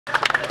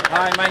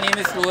Hi, my name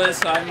is Louis.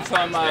 I'm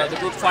from the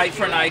group Fight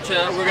for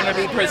NYCHA. We're going to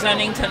be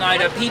presenting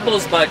tonight a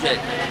people's budget,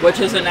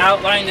 which is an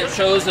outline that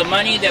shows the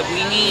money that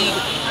we need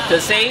to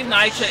save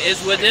NYCHA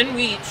is within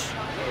reach.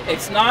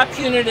 It's not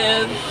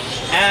punitive,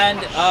 and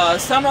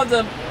some of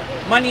the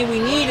money we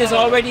need is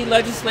already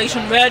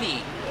legislation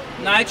ready.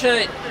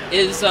 NYCHA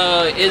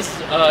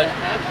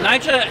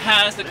NYCHA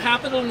has the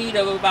capital need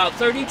of about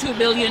 $32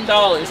 billion.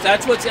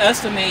 That's what's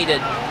estimated.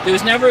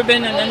 There's never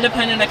been an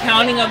independent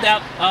accounting of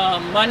that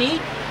money,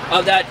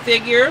 of that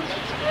figure.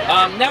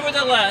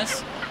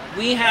 Nevertheless,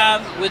 we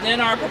have within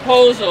our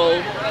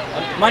proposal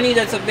money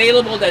that's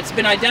available, that's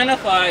been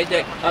identified,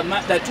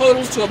 that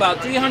totals to about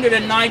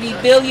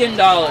 $390 billion.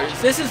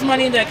 This is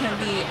money that can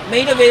be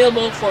made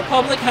available for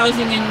public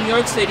housing in New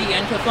York City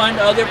and to fund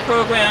other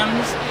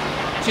programs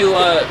to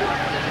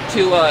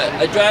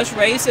address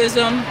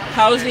racism,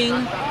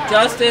 housing,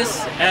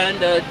 justice, and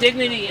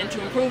dignity, and to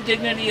improve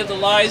dignity of the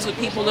lives of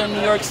people in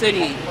New York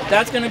City.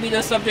 That's going to be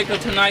the subject of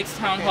tonight's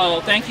town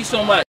hall. Thank you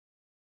so much.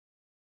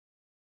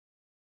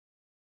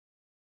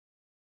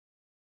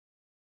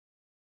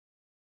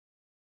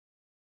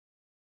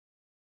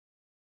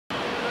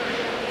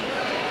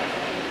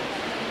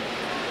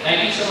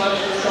 Thank you so much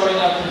for showing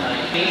up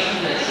tonight.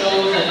 Information that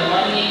shows that the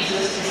money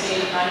exists to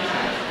save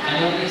NYCHA. And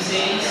when we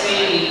say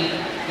save,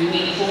 we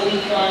mean fully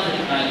fund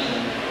NYCHA.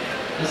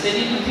 The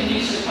city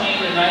continues to claim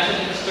that NYCHA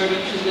needs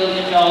 $32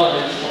 billion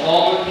for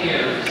all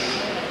repairs.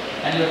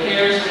 And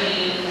repairs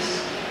means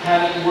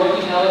having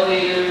working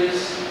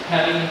elevators,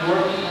 having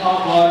working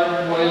hot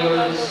water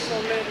boilers,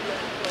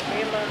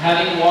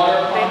 having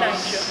water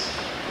pumps,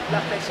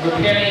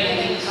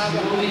 repairing leaks,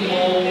 removing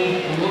mold,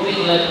 removing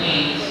lead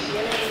paint,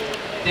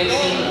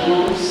 fixing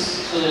roofs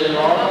so that there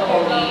are no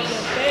more leaks,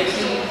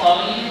 fixing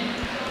plumbing,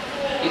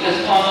 because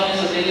plumbing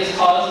is the biggest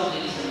cause of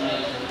leaks in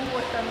NYCHA.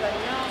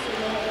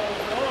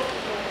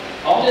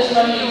 All this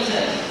money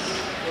exists.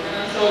 We're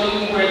going to show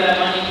you where that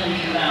money can be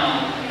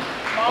found.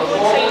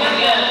 Before we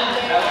begin, I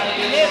want to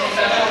give some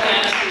special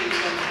thanks to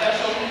some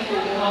special people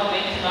who helped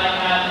make tonight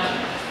happen.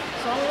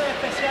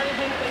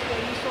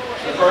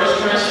 The first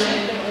person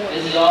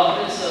is the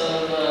office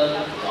of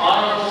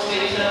Honorable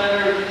State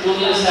Senator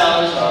Julia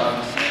Salazar.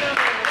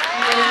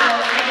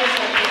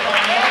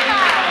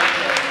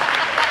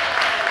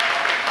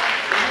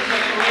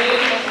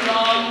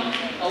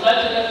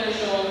 Elected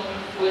official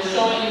who is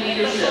showing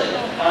leadership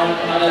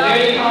on a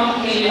very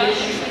complicated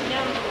issue.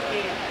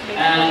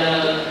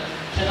 And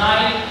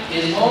tonight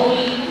is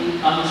mainly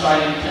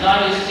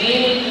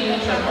due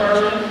to her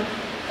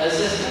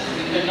assistance.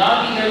 We could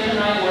not be here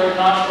tonight were it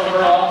not for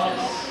her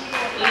office.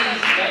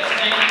 Please, let's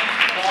thank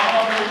the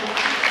Honorable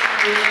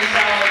Julia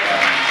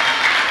Salazar.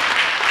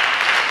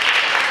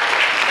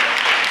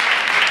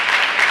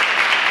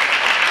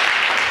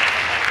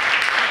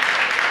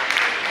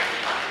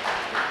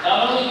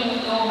 Not only do we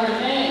know her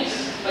thanks,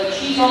 but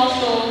she's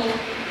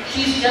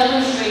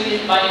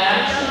demonstrated by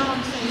action.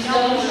 She's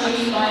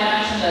demonstrated by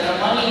action that the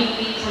money we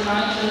need for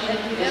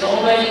NYCHA is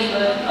already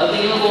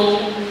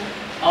available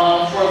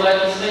for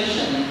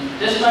legislation.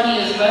 This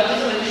money is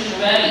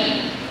legislation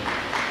ready.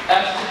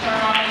 That's the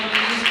term I'm going to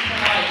use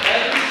tonight.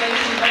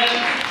 Legislation ready.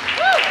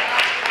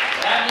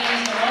 That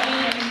means the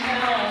money in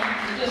town,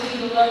 we just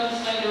need a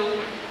legislator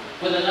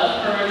with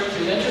enough courage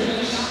to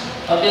introduce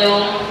a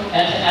bill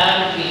and to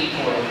advocate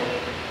for it.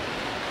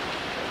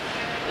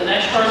 The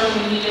next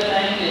person we need to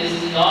thank is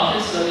the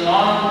office of the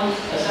Honorable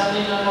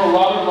Assembly Member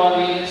Robert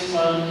Fulton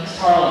from East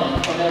Harlem,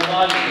 from their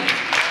body.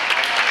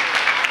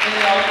 His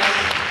office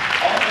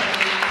also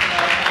needs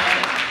our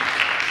thanks.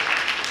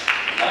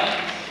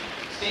 Like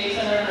State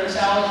Senator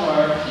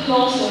Salazar, he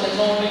also has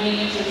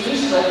already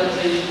introduced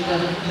legislation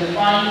to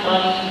find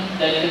money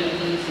that could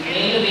be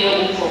made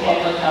available for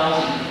public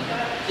housing.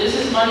 This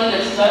is money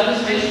that's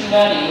legislation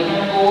ready. We're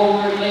going to go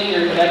over it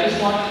later, but I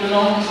just want you to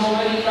know he's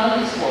already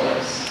done this for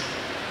us.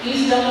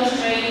 He's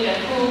demonstrated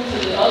and proved to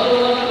the other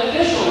elected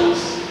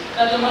officials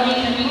that the money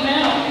can be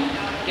found.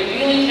 It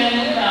really can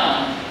be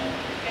found.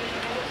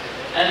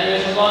 And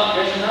there's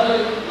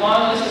another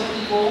long list of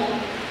people.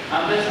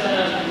 I'm just going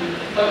to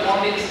put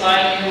one big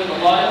slide here with a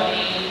lot of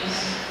names.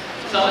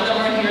 Some of them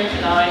are here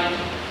tonight.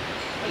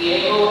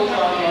 Diego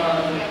from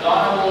the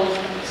Honorable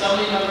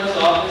Assembly Member's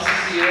office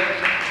is here.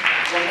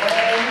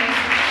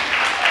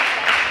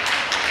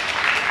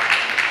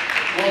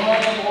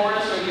 Ramon and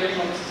Boris are here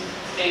from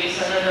State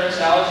Senator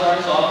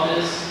Salazar's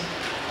office.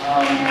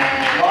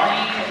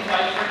 Ronnie from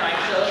Fight for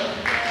NYCHA,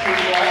 who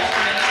will also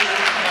make sure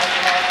this tonight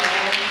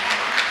possible.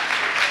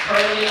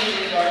 Curly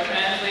is our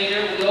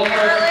translator. We owe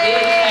her big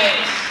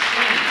thanks.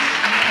 Please,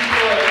 you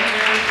people are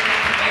here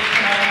to make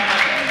tonight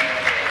happen.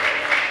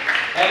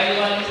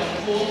 Everybody from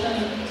Fulton,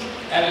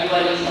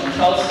 everybody from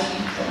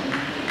Chelsea,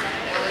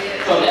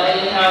 from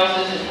Elliott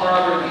Houses and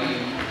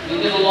Harborview. We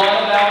did a lot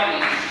of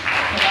outreach.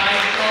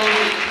 Tonight shows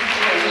that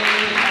people are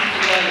willing to come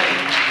together.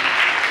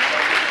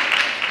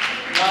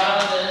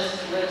 Not on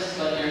this list,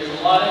 but there's a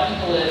lot of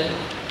people at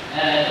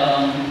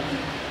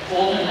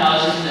Fulton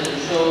Houses that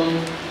have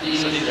shown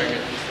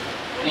leadership.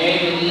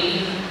 Mary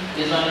McGee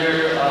is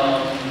under,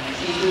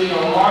 she's doing a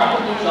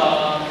remarkable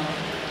job,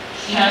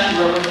 she has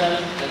to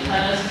represent the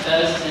tenant's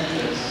best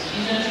interests.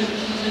 She's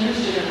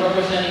interested in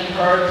representing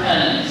her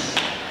tenants.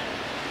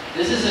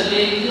 This is a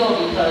big deal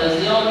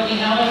because they already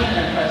have a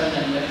tenant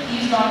president, but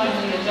he's not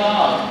doing the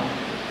job.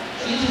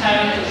 She's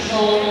having to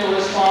shoulder the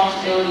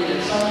responsibility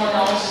that someone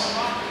else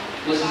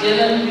was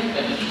given,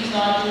 but he's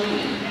not doing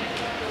it.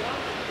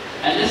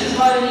 And this is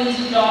not an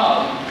easy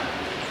job.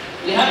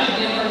 We have to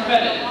give her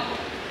credit.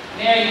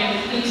 Mary, can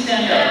you please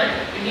stand up?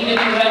 We need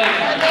to be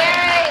recognized.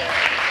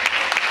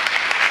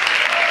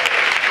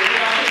 Would you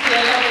like to say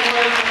a couple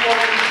words before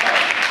we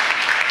start?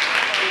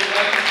 Would you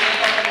like to say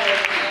a couple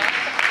words, please?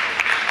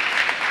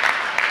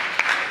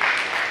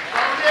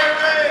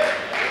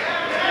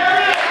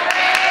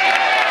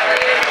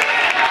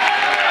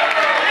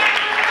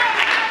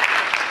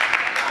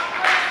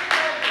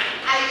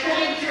 I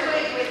couldn't do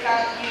it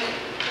without you.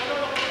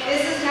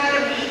 This is not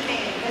a me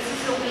thing. This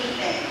is a we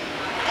thing.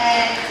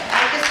 And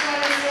I just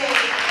want to say,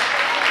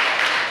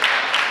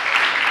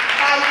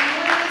 by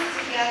doing this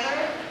together,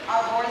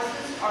 our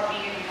voices are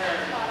being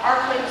heard. Our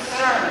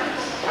concerns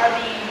are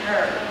being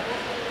heard.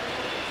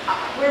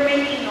 We're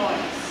making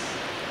noise.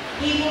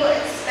 People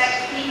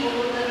expect people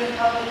who live in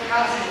public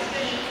housing to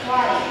keep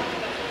quiet.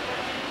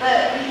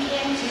 But we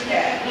can't do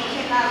that. We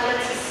cannot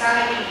let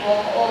society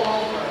walk all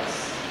over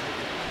us.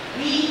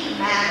 We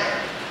matter.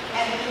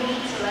 And we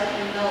need to let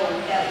them know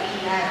that we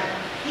matter.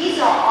 These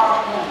are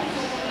our homes.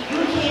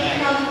 You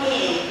can't come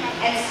in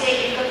and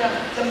say you're going to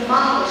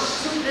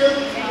demolish 2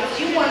 buildings because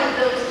you want to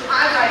build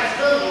high-rise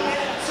buildings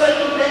so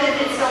you can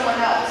benefit someone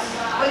else,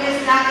 when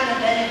it's not going to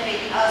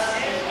benefit us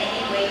in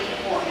any way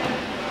or form.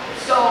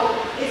 So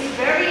it's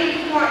very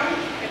important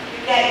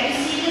that you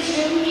see this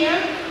room here,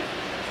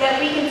 that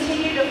we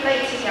continue to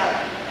play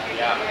together.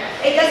 Yeah.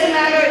 It doesn't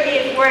matter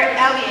if we're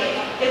Elliott,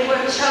 if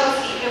we're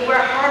Chelsea, if we're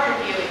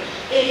Harborview,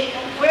 if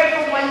we're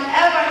from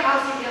whatever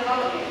housing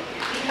development,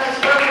 because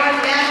we're one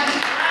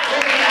family.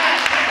 We're the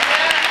family.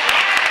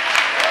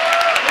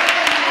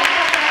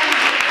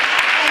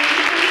 And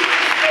we need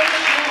to stay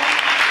strong.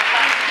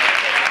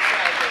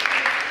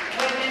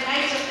 We're the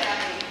NYCHA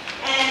family.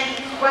 And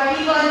what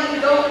people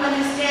don't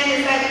understand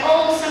is that,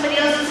 oh, somebody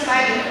else is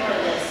fighting for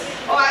this.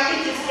 Oh, I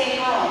can just stay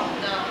home.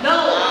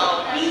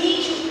 No, we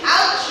need you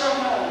out your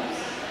homes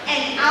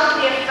and out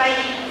there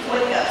fighting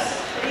with us.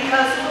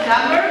 Because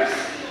numbers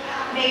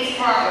makes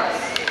progress.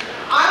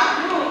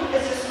 Our group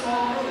is a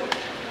small group,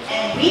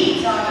 and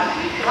we done a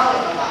hell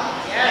of a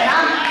lot. And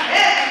I'm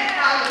very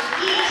proud of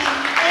each and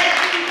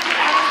every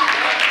one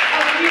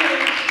of you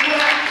who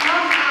have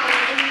come out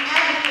and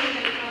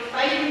advocated for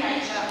fighting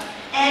NYCHA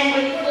and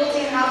with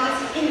Fulton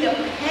Houses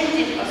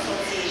Independent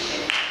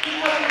Association.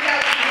 Because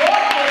without your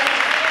voice,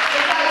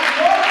 without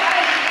your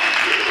fight,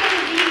 we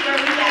wouldn't be where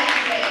we are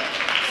today.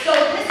 So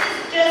this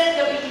is just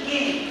the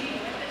beginning.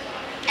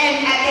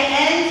 And at the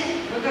end,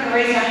 we're going to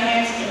raise our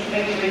hands in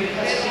victory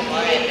because we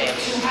did it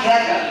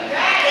together.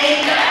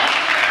 Thank you.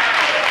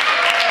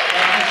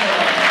 Thank you so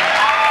much.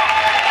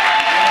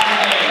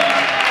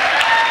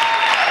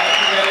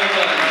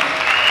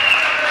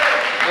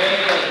 Very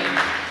good.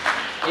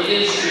 It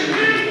is true.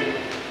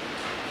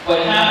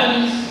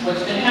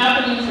 What's been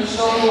happening for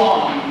so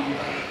long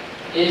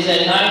is that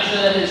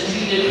NYCHA has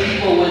treated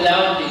people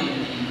without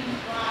dignity.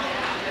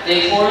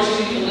 They force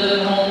you to live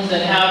in homes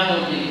that have no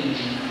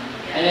dignity.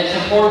 And it's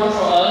important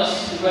for us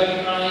to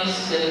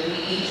recognize that we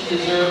each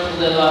deserve to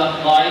live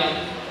a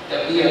life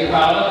that we are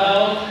proud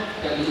about,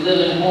 that we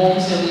live in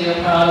homes that we are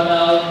proud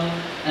about,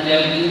 and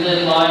that we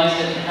live lives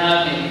that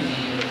have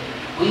dignity.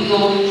 We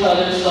owe each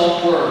other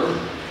self-worth.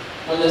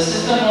 When the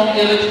system won't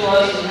give it to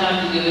us, we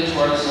have to give it to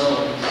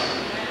ourselves.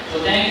 So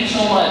thank you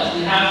so much.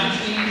 We have to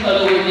treat each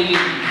other with dignity.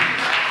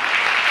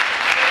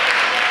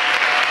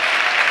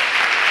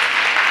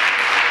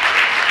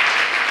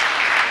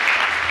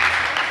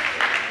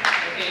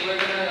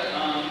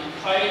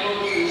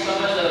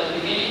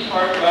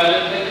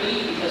 Rather quickly,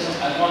 because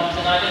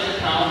tonight is a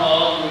town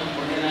hall, and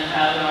we're going to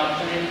have an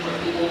opportunity for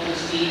people to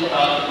speak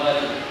about the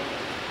weather.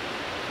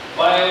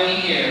 Why are we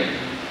here?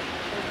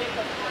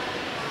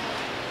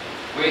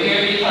 We're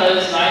here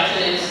because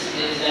NYCHA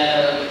is at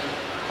a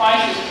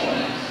crisis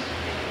point.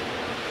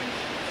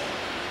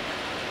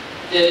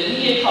 The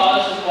immediate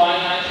cause of why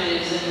NYCHA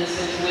is in this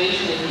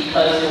situation is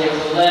because there was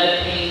a lead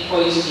paint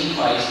hoisting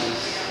crisis.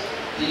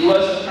 The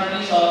U.S.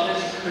 Attorney's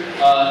Office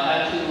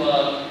had to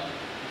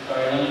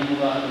sorry, let me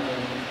move on.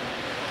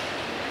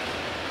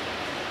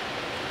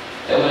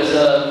 There was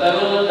a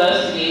federal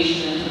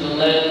investigation into the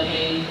lead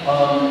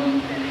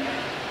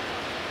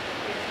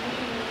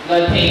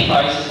paint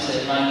crisis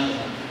at NYCHA.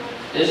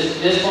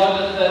 This brought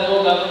the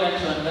federal government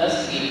to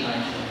investigate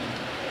NYCHA.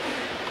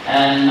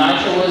 And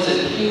NYCHA was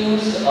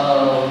accused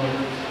of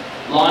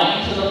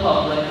lying to the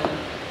public.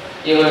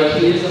 They were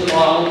accused of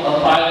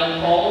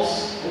filing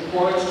false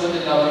reports with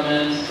the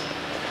government.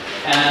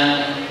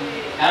 And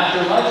after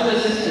much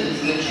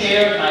resistance, the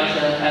chair of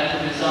NYCHA had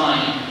to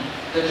resign.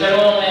 The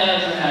general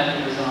manager had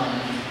to resign.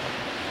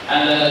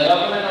 And the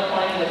government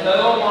appointed a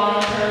federal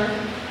monitor,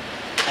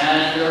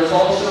 and there is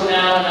also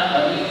now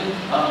a new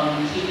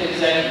chief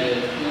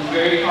executive who's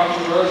very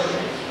controversial.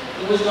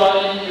 He was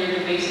brought in here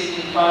to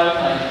basically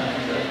codify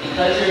NYCHA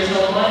because there's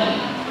no money.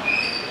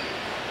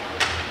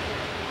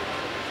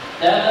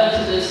 That led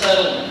to this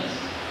settlement.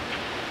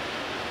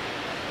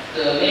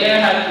 The mayor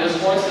was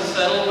forced to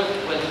settle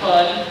with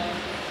HUD,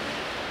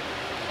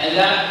 and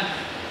that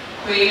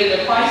created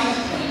a crisis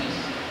point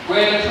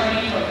where an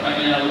attorney from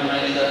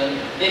NYCHA,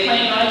 they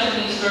claim NYCHA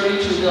needs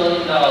 $32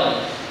 billion.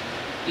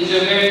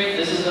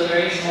 This is a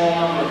very small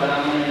number, but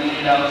I'm going to read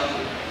it out to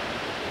you.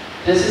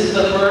 This is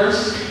the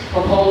first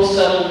proposed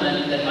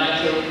settlement that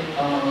NYCHA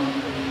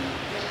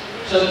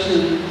took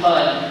to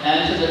HUD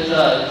and to the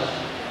judge.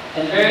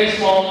 In very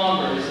small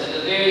numbers, at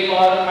the very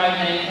bottom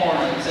right-hand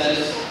corner, it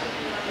says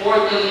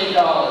 $4 billion.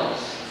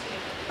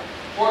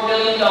 $4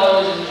 billion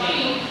in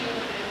change.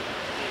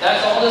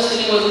 That's all the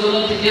city was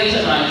willing to give to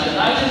NYCHA.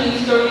 NYCHA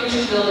needs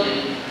 $32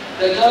 billion.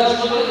 The judge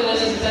looked at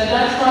this and said,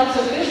 that's not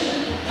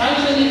sufficient.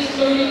 NYCHA needs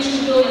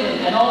 $32 billion,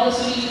 and all the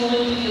city's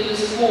willing to give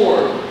is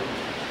 $4.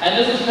 And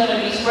this is going to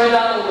be spread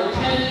out over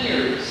 10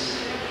 years.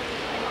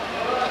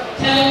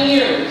 10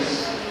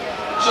 years.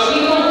 So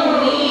people who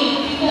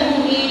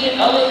need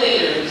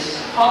elevators,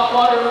 hot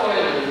water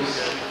boilers,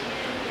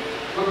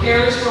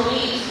 repairs for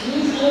leaks,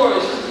 new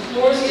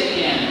floors get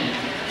in.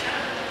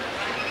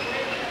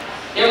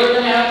 They were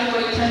going to have to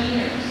wait 10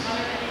 years.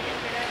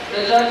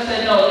 The judge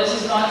said, no, this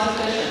is not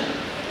sufficient.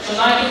 So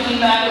NYCHA came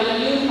back with a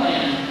new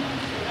plan.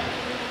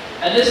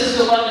 And this is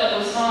the one that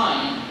was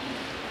signed.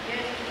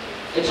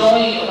 It's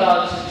only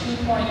about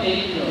 $2.8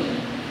 billion.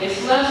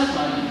 It's less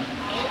money.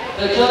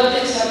 The judge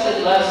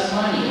accepted less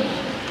money.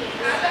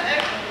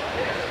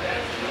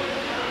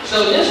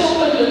 So this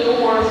opened the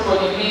door for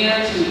the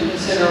mayor to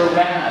consider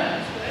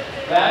RAD.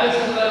 RAD is a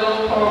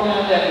federal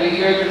program that we're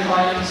here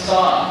trying to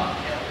stop.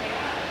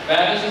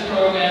 RAD is a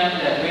program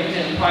that brings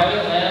in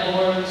private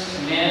landlords to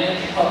manage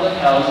public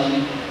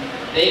housing.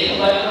 They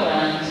collect the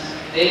rent.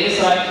 They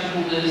decide to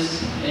move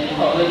this in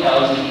public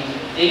housing.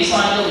 They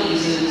sign the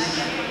leases.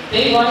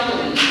 They write the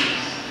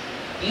leases.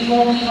 These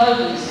won't be HUD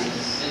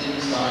leases that you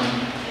sign.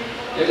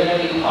 They're going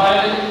to be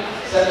private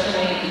Section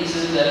 8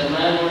 leases that the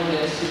landlord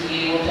gets to be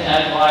able to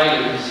add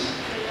riders.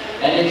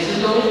 And it's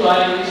in those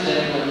riders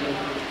that the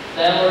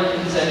landlord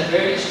can set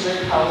very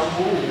strict house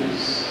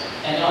rules.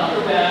 And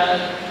under RAD,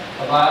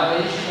 a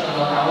violation of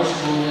a house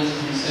rule is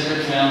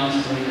considered grounds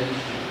for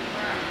eviction.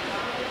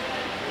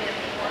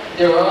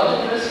 There are other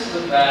risks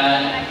with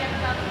RAD,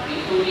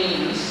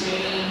 including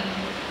restraining,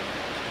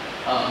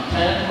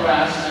 tenant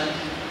harassment.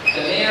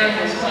 The mayor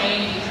has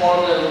claimed he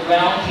formed a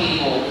round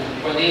table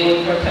where they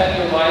would protect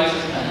the rights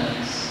of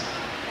tenants.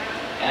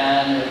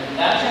 And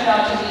that turned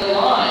out to be a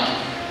lie,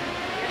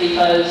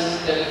 because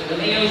the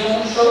mayor's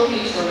own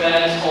showcase for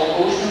RAD is called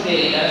Ocean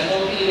Bay. That's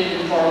located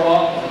in Far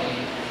Rockaway.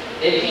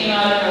 It came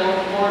out in a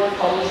report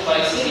published by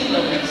City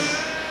Limits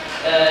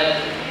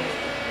that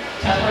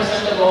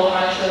 10% of all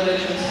NYCHA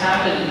evictions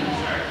happen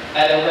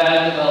at a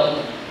RAD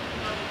development.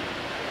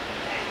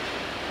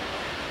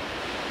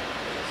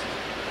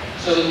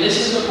 So this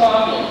is the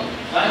problem.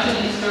 NYCHA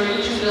needs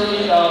 $32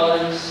 billion.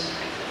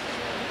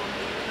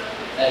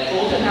 At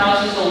Fulton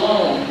Houses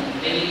alone,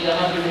 they need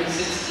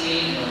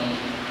 $168 million.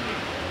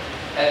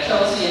 At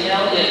Chelsea and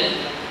Elliott,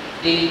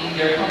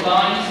 their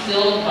combined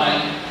still by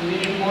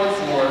community board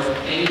floor,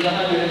 they need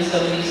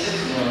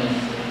 $176 million.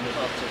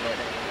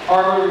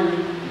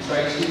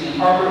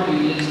 Harborview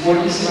needs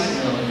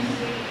 $46 million.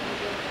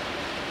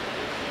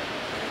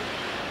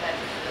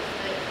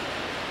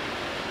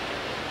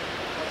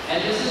 And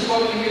this is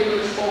what we hear to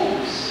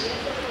expose.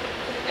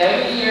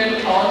 Every year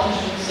the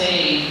politicians say,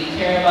 we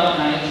care about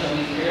NYCHA,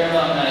 we care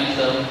about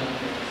NYCHA.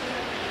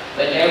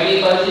 But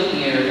every budget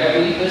year,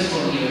 every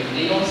fiscal year,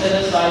 they don't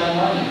set aside the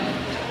money.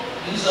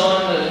 You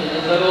saw in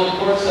the federal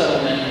court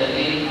settlement that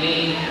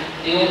they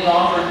would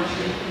offer $2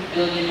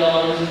 billion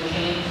of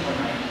change for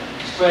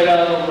NYCHA, spread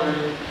out over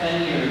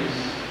 10 years.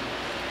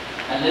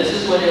 And this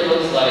is what it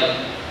looks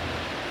like.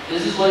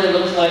 This is what it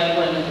looks like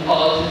when the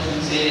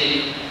politicians say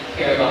they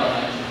care about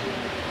NYCHA.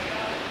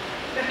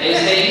 They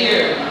say,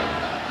 here,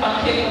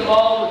 come kick the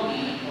ball with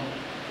me.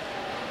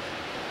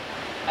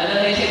 And then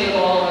they take the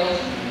ball away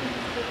from you.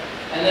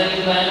 And then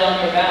you land on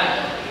your back.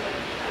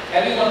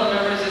 Everyone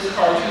remembers this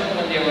cartoon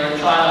when they were a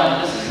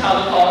child. This is how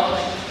the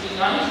politicians treat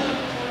NYCHA.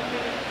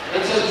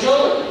 It's a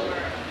joke.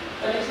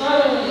 But it's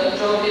not only a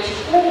joke, it's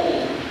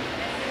cruel.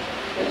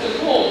 It's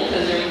cruel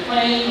because they're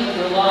playing with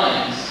their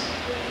lives.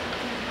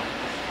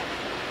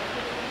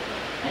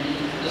 And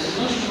the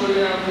solution we're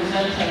going to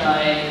present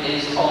tonight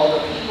is called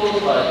the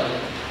People's Budget.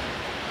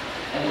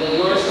 And with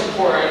your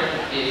support,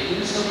 if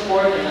you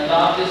support and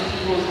adopt this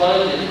People's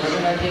Budget,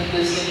 we're going to take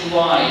this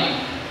citywide.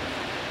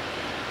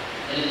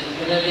 And it's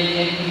going to be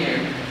in here.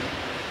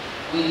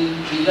 We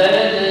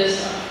vetted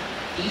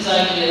these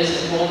ideas in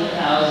Fulton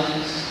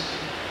Houses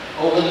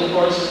over the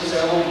course of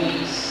several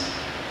weeks.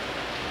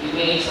 We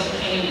made some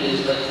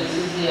changes, but this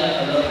is the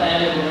plan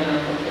that we're going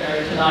to prepare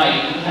tonight.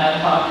 We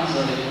have copies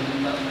of it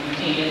when we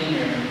came in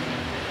here.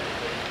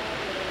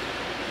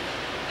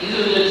 These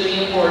are the three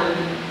important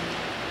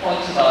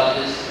points about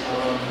this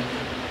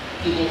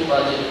People's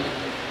Budget.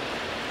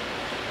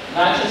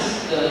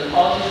 The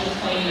politicians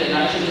claim that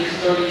NYCHA needs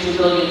 $32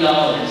 billion.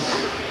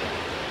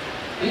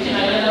 We can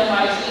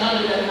identify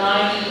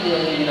 $390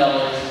 billion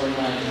for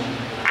NYCHA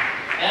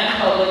and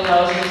public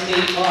housing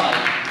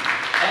statewide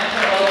and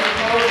for other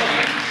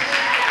programs.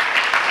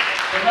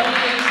 The money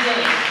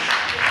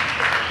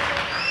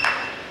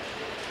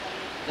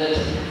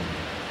exists.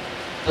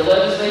 The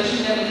legislation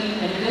that we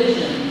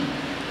envision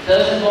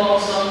does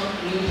involve some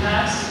new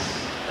taxes,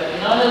 but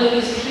none of it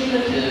is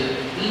punitive,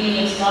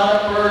 meaning it's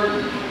not a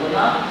burden. We're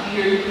not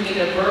here to create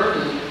a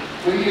burden.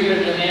 We're here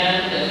to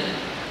demand that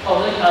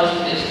public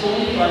housing is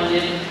fully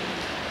funded.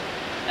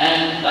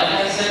 And like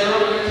I said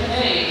earlier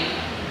tonight,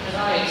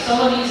 some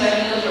of these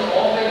ideas are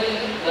already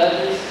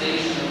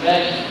legislation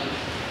ready.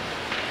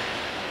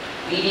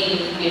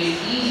 Meaning it's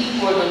easy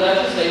for the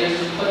legislators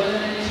to put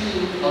them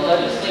into a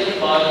legislative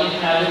body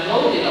and have it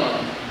voted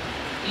on.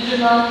 These are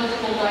not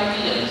difficult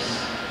ideas.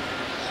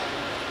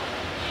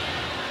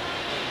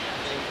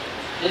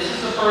 This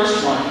is the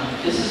first one.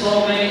 This is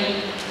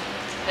already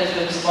has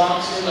been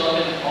sponsored up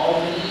in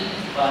Albany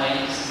by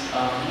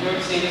New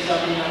York State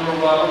Assembly member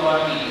Robert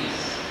Fulton.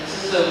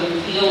 This is a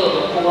repeal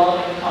of a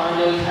co-op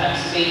condo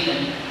tax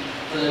statement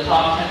for the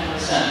top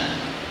 10%.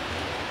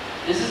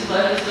 This is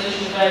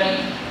legislation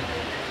ready.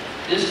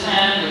 This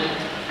plan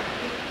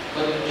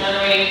would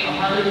generate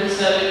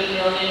 $170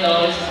 million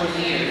per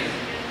year.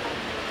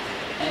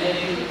 And if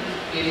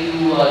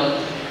you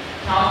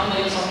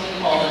calculate something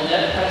called the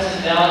net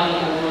present value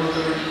over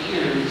 30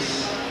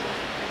 years,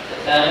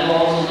 that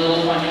involves a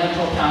little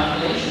financial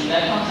calculation.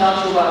 That comes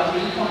out to about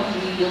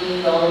 $3.3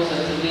 billion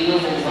that's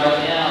available right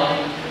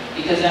now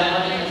because that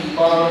money can be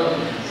borrowed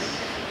against.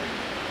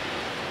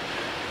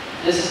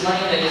 This is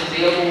money that is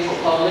available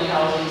for public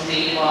housing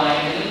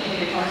statewide. Anything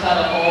that comes out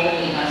of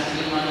Albany has to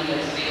be money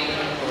that's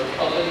available for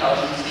public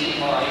housing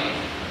statewide.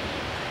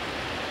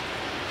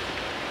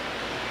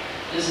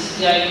 This is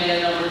the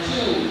idea number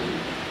two.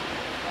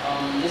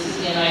 This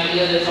is an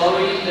idea that's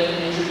already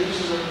been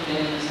introduced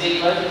in the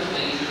state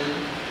legislature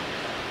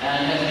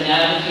and has been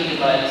advocated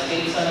by the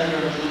state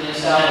senator Julia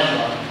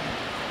Salazar.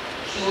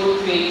 She would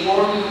create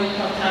 4 new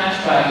income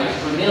tax brackets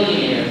for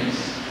millionaires.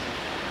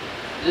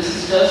 This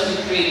is just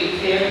to create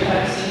fair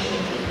taxation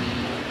for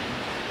people,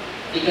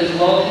 because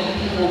wealthy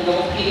people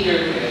don't pay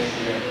their fair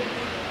share.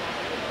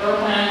 Her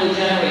plan would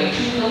generate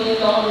 $2 billion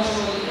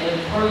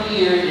per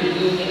year in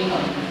new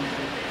income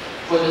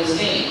for the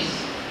states.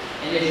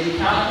 And if you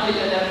calculate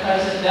the net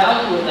present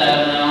value of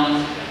that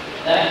amount,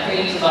 that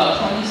creates about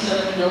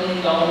 $27 billion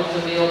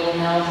available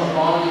now for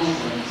bond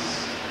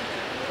issuance.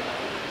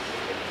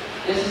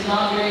 This is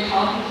not very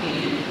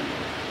complicated.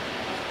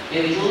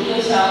 If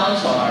Julia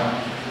Salazar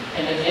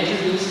can have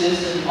introduced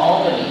this in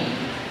Albany,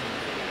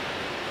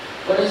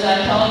 what is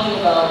that telling you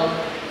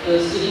about the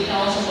city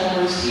council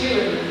members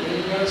here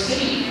in New York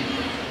City?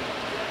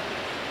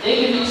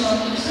 They can do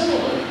something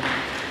similar.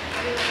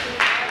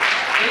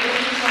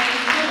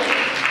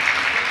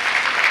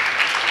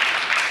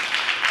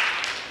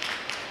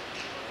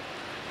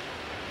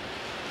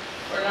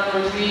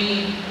 Number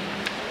 3,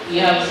 we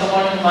have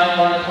someone who might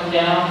want to come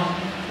down.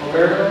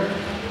 Roberto,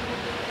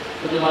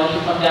 would you like to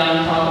come down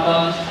and talk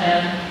about this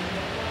plan?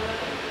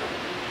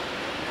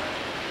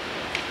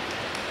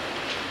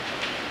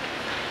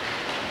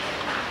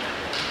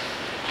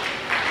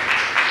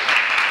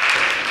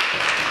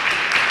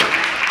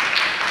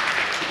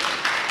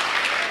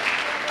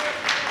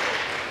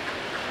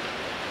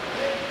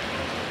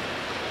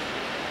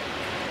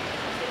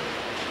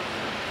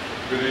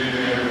 Good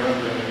evening, everyone.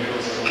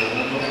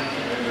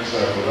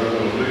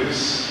 Robert Fulton,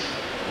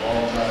 a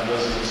long-time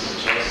resident of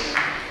Chelsea.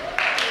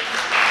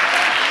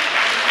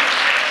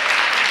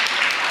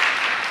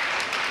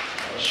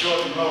 On a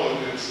short note,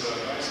 it's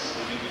nice to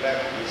be back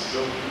in this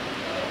building.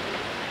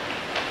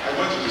 I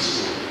went to this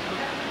school.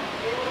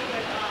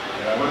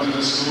 And I went to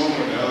this school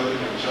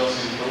when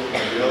Chelsea built the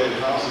Elliott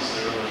houses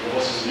there, which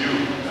also new.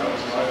 That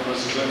was my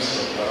first glimpse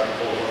of what I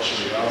call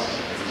luxury housing.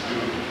 It was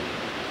beautiful.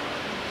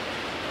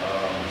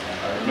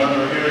 I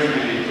remember hearing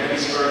the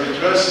Gettysburg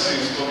Address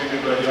being spoken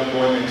by a young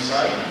boy named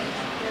Simon.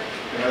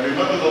 And I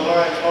remember the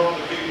line, of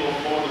the people,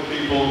 for the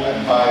people,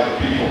 and by the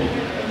people.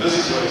 And this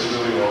is what it's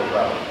really all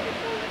about.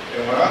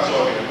 And what I'm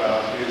talking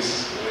about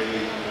is a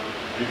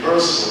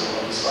reversal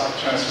of the stock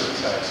transfer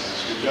tax,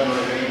 which could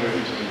generate anywhere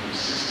between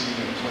 $16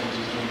 and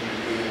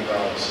 $23 billion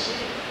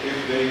if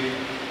they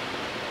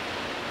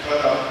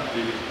cut out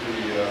the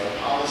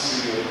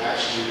policy of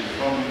actually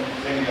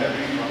paying that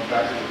refund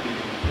back to the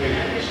people who paid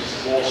it, which is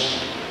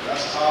bullshit.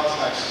 That's our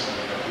tax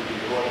money that will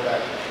be brought back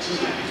to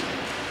the people.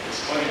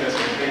 It's money that's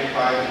been paid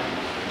by the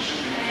people. It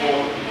should be for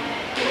the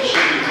people. It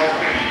should be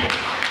helping people.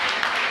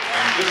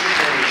 And this is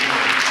what it's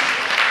doing.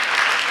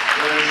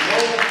 There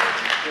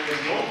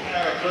is no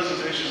plan of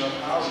preservation of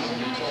housing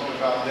when you talk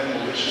about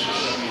demolition of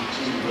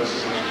 72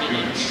 residential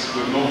units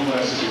with no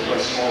plans to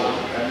replace all of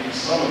them. That means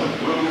some of them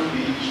will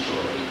be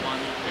destroyed.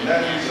 And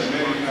that means that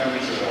many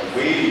families that are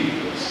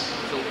waiting for this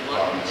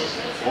apartments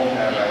won't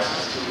have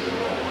access to it at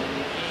all.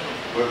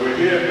 What we're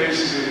here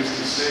basically is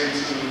to say to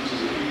the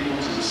people,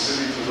 to the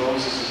city, to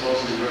those who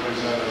supposedly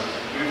represent us,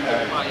 we we've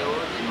had it.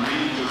 We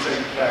need to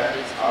take back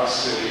our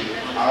city,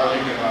 our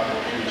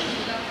economic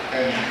future,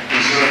 and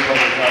preserve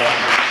public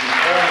housing. It's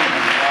the only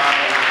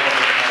reliable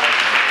public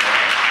housing.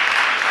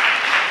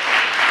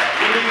 La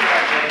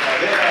única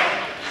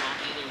verdadera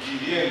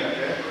vivienda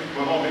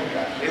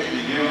económica es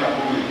vivienda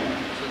pública.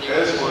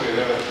 Es lo que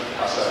debe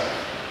pasar.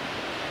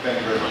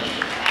 Thank you very much.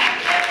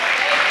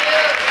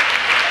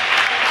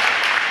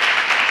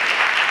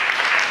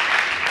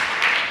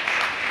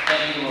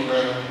 Thank you,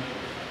 Roberto.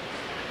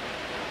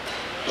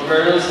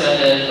 Roberto said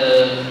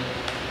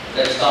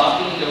that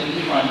stopping the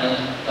refund,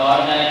 the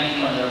automatic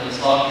refund of the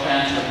stock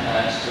transfer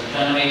tax would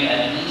generate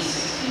at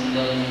least $16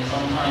 million.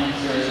 Sometimes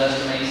there is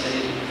estimates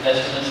that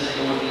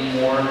it would be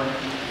more.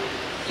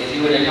 If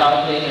you were to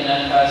calculate the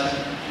net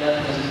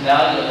present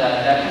value of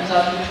that, that comes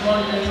out to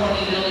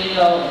 $220 billion.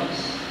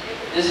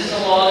 This is a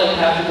law that would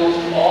have to go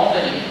through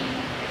Albany.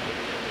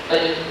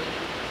 But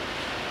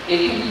it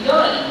can be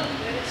done.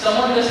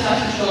 Someone just has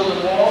to show the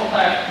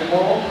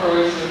moral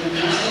courage to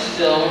produce this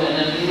bill, and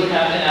then we would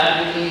have to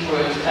advocate for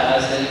its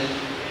passage.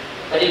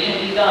 But it can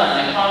be done.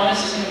 I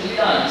promise it can be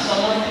done.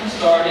 Someone can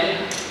start it.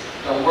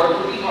 The work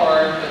will be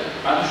hard, but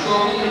I'm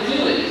sure we can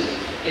do it.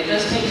 It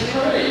just takes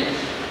courage.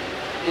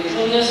 If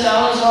Julia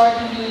Salazar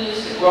can do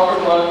this, if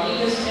Robert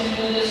Rodriguez can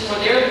do this for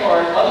their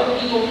part, other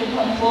people can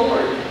come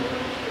forward.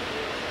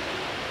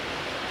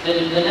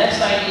 The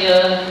next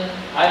idea,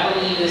 I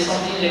believe, is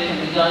something that can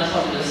be done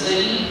from the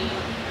city.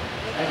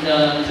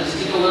 And to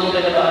speak a little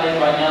bit about it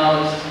right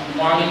now is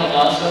Marnie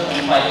Malassa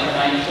from Fight for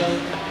NYCHA.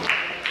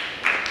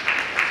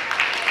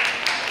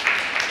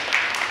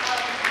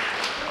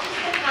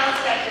 The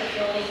concept of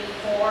building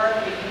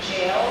 4 new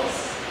jails,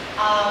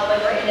 when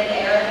we're in an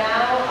era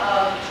now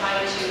of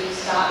trying to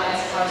stop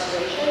mass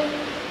incarceration.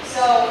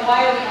 So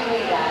why are we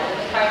doing that?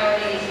 And the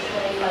priority is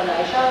building for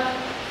NYCHA.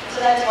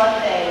 So that's one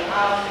thing.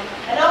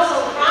 And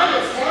also, crime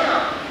is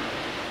down.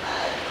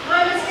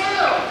 Crime is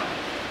down.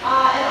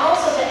 And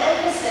also, the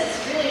emphasis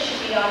really should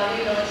be on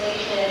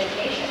rehabilitation and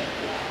education.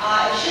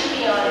 It shouldn't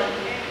be on,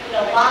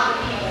 locking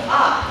people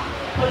up,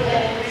 putting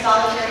them in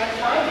solitary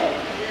confinement.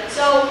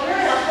 So we're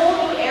in a whole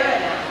new era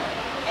now.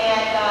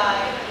 And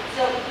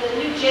so the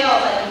new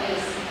jails, I think,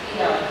 is,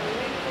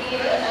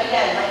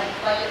 again,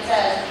 like it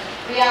says,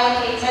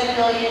 reallocate $10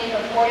 billion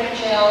for 4 new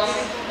jails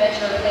meant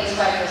to replace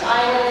Rikers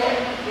Island.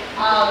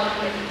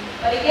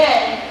 But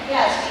again,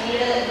 yes, we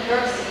need a New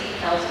York City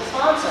Council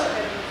sponsor.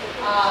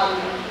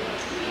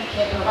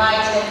 Can provide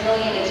 $10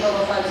 billion in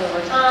total funds over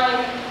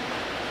time.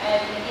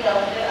 And,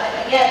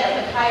 again,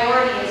 the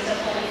priority is to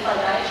fully fund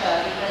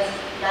NYCHA because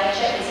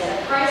NYCHA is in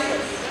a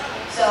crisis.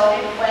 So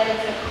when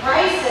it's a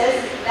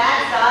crisis,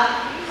 that's a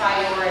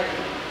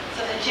priority.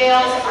 So the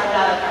jails are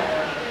not a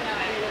priority.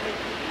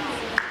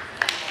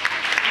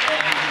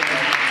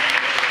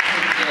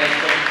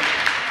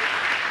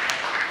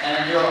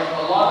 And there are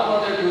a lot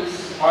of other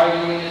groups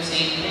arguing the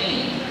same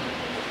thing.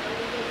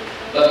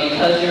 But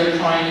because you're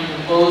trying to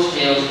close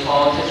jails,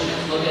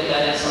 politicians look at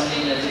that as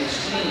something that's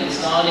extreme. It's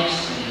not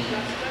extreme.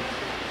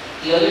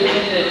 The other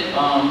thing that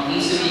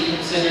needs to be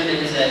considered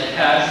is that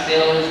cash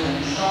bail has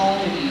been shown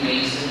to be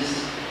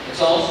racist. It's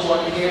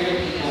also unfair to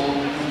people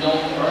who don't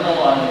earn a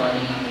lot of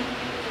money.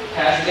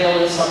 Cash bail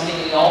is something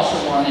we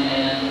also want to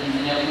end.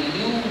 And if we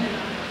do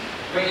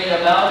bring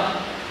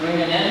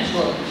an end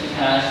to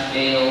cash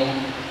bail,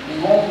 we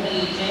won't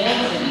need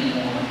jails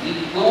anymore. We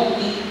won't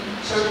need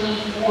certainly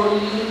 4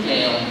 new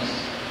jails.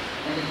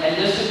 And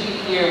just to be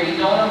clear, we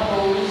don't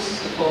oppose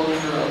the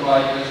closure of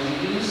Rikers. We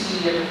do see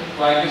that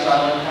Rikers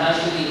Island has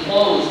to be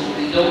closed, but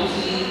we don't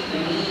see the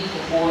need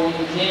for 4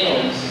 new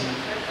jails.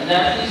 And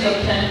that frees up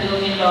 $10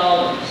 billion.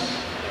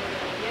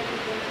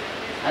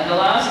 And the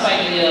last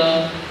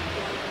idea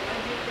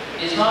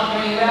is not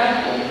very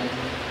radical.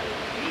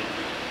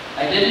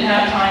 I didn't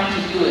have time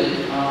to do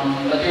it,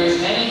 but there's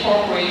many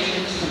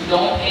corporations who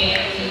don't pay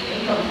any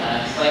income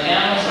tax, like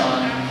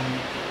Amazon.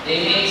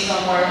 They made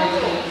somewhere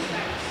between,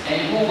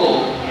 and Google,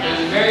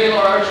 there's very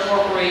large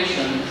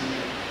corporations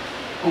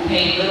who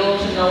pay little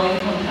to no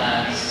income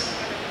tax.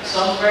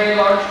 Some very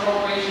large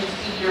corporations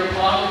keep their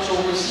profits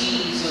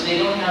overseas so they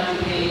don't have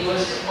to pay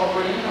U.S.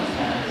 corporate income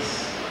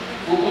tax.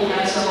 Google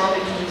has somewhere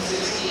between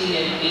 $60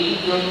 and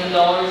 $80 billion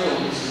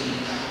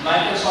overseas.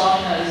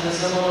 Microsoft has a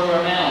similar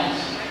amount,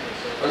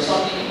 or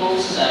something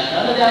close to that.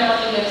 None of that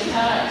money gets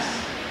taxed.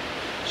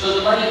 So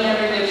the money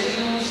never gets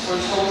used for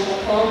social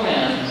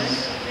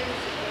programs.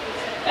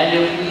 And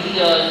if we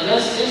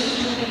just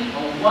instituted a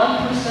 1%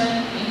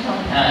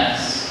 income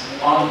tax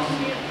on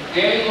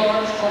very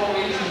large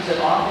corporations that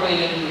operate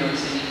in New York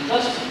City,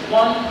 just 1%,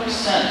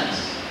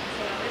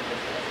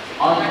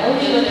 on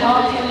only the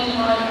top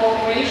 25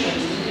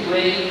 corporations, we could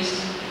raise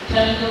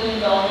 $10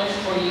 billion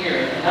per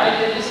year. And I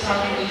did this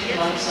calculation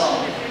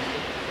myself.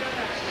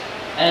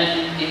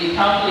 And if you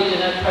calculate the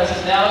net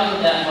present value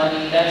of that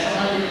money, that's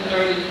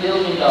 $130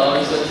 billion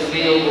that's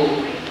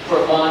available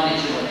for bond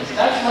issuance.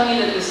 That's money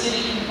that the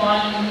city can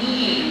find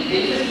immediately.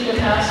 They just need to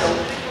pass a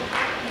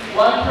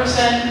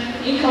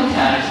 1% income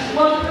tax.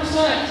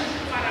 1%.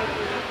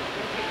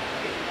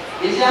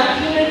 Is that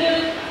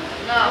punitive?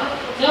 No.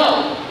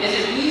 No. Is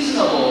it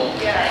reasonable?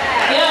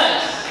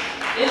 Yes.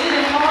 Is it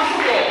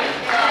impossible?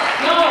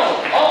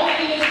 No. All we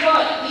need is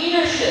what?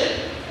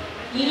 Leadership.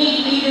 We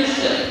need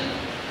leadership.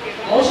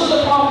 Most of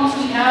the problems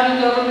we have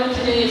in government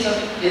today is a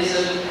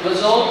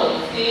result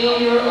of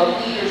failure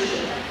of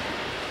leadership.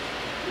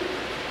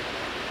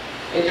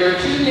 If there are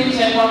two things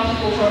I want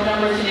people to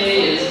remember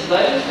today is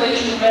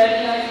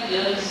legislation-ready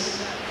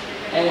ideas,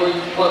 and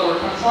what we're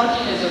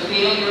confronting is a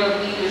failure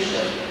of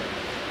leadership.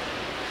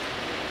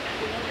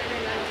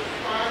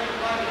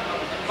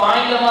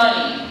 Find the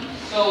money.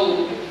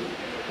 So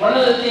one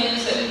of the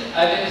things that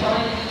I've been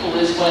telling people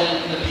is when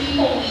the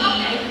people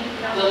lead,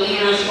 the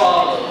leaders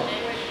follow.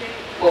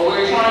 What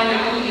we're trying to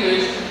do here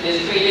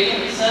is create a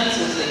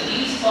consensus that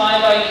these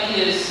 5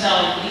 ideas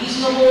sound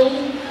reasonable,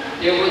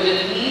 they're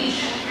within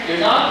reach, they're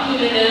not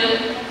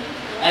punitive,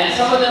 and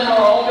some of them are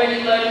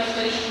already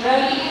legislation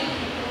ready.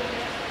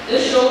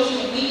 This shows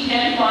you we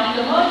can find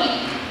the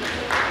money.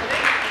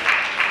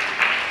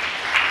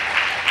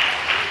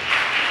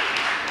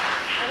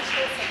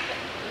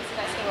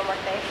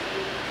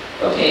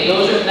 Okay,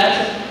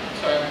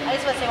 sorry. I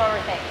just want to say one more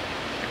thing.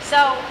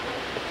 So,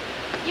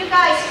 you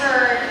guys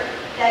heard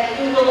that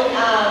Google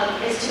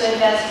is to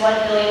invest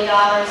 $1 billion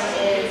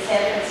in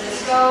San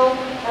Francisco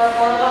for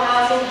affordable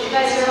housing. Did you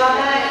guys hear about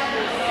that?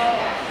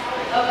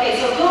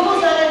 Okay, so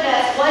Google's going to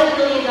invest $1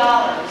 billion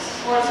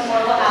towards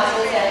affordable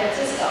housing in San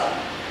Francisco.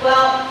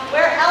 Well,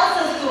 where else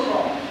is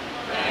Google?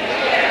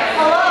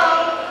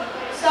 Hello?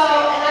 So,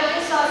 and I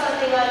just saw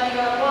something on New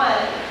York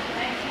One,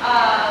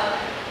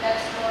 that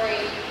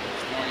story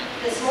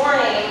this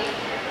morning,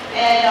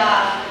 and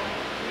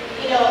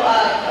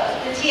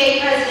the TA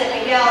president,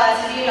 Miguel,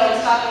 as you know,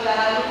 was talking about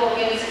how Google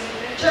gives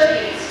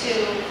turkeys to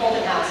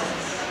Fulton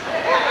Houses.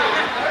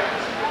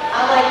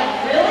 I'm like,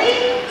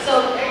 really?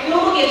 So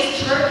Google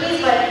gives turkeys,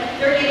 but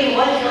they're giving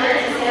 $1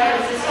 billion to San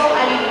Francisco?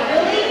 I mean,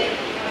 really?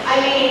 I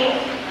mean,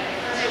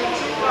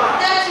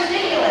 that's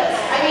ridiculous.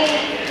 I mean,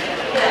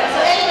 so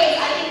anyways,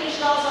 I think we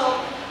should also,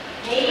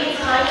 maybe it's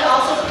time to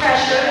also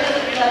pressure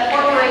the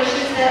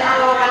corporations that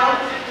are around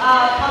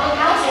public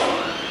housing.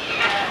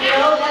 You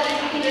know, that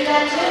we can do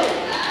that too.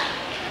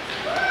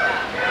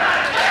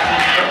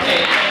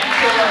 Okay, thank you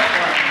so much,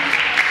 Mark.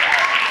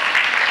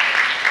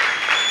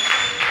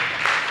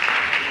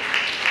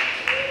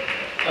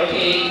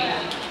 Okay,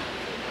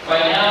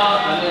 right now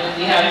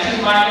we have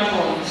 2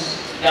 microphones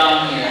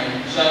down here.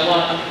 So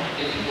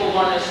if people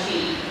want to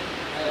speak,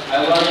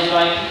 I want to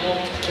invite people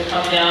to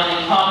come down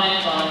and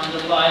comment on the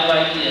 5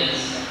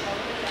 ideas.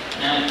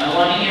 And I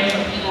want to hear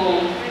from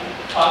people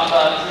talk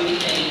about 3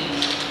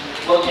 things.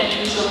 What can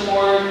you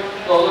support?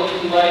 What would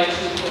you like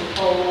to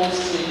propose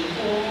to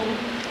include?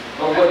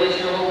 Or what is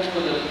your hope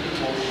for the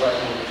people's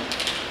budget?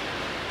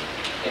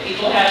 If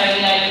people have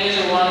any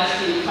ideas or want us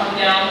to come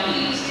down,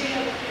 please.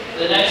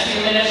 The next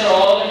few minutes are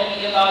all going to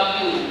be about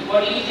you.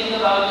 What do you think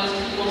about this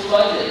people's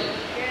budget?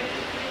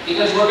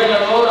 Because we're going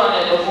to vote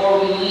on it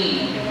before we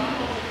leave.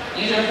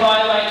 These are 5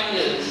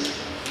 ideas.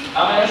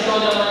 I'm going to show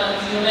them in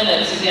a few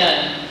minutes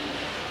again.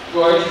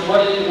 George,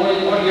 what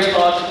are your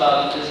thoughts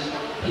about this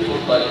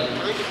people's budget?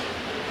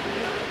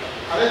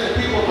 I think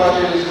the people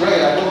budget is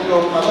great. I looked it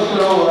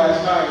over last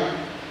night,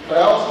 but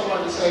I also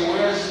wanted to say,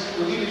 where's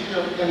the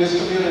leadership in this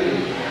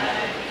community?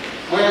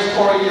 Where's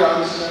Corey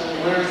Johnson?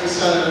 Where's the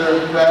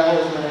Senator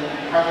Rebels and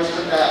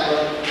Mr.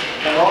 Natler?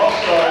 And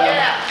also,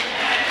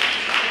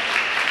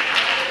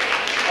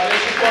 are they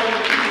supporting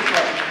the people's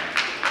budget?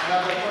 I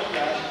have that question to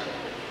ask you.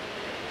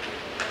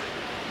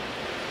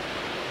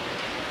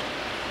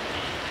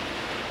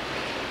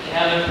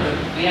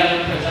 We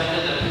haven't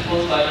presented the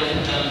people's budget to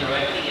them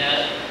directly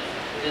yet.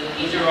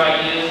 These are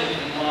ideas if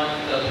we want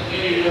the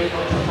community to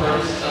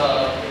first,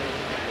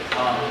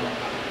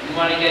 we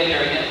want to get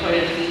their input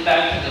and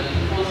feedback to the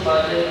people's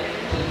budget.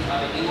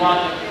 We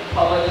want the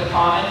public to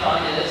comment on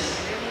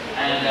this,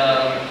 and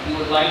we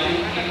would like to,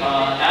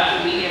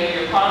 after we hear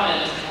your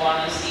comments, we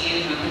want to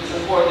see if we can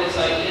support this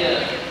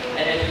idea.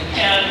 And if we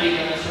can,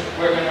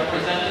 we're going to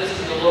present this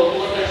to the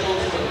local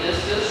officials for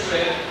this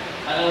district,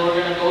 and then we're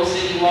going to go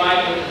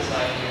citywide with this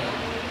idea.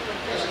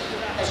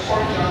 Has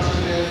Corey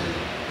Johnson been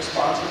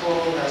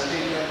responsible? Has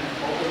he been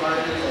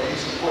open-minded, or he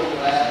supported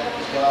that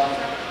as well?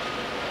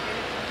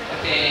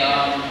 Okay,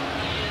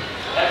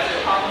 that's a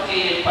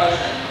complicated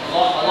question.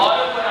 A lot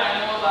of what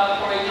I know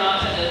about Corey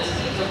Johnson is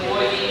he's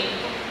avoiding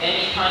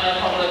any kind of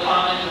public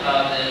comment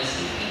about this.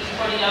 He keeps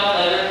putting out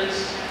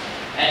letters,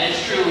 and it's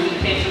true, he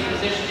takes a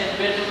position in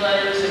written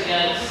letters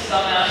against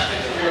some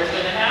aspects of what's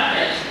going to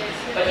happen.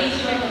 But he's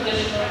in a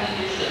position of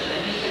leadership,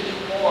 and he could do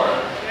more.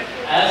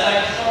 As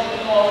I've shown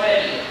you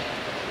already,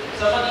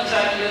 some of these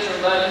ideas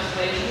are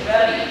legislation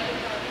ready.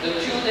 The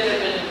 2 that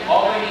have been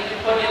already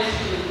put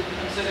into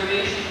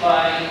consideration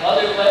by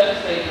other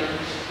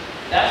legislators,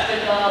 that's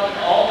been done up in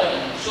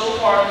Albany. So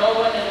far, no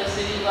one at the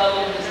city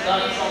level has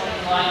done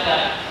something like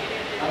that.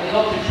 And we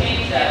hope to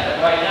change that,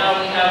 but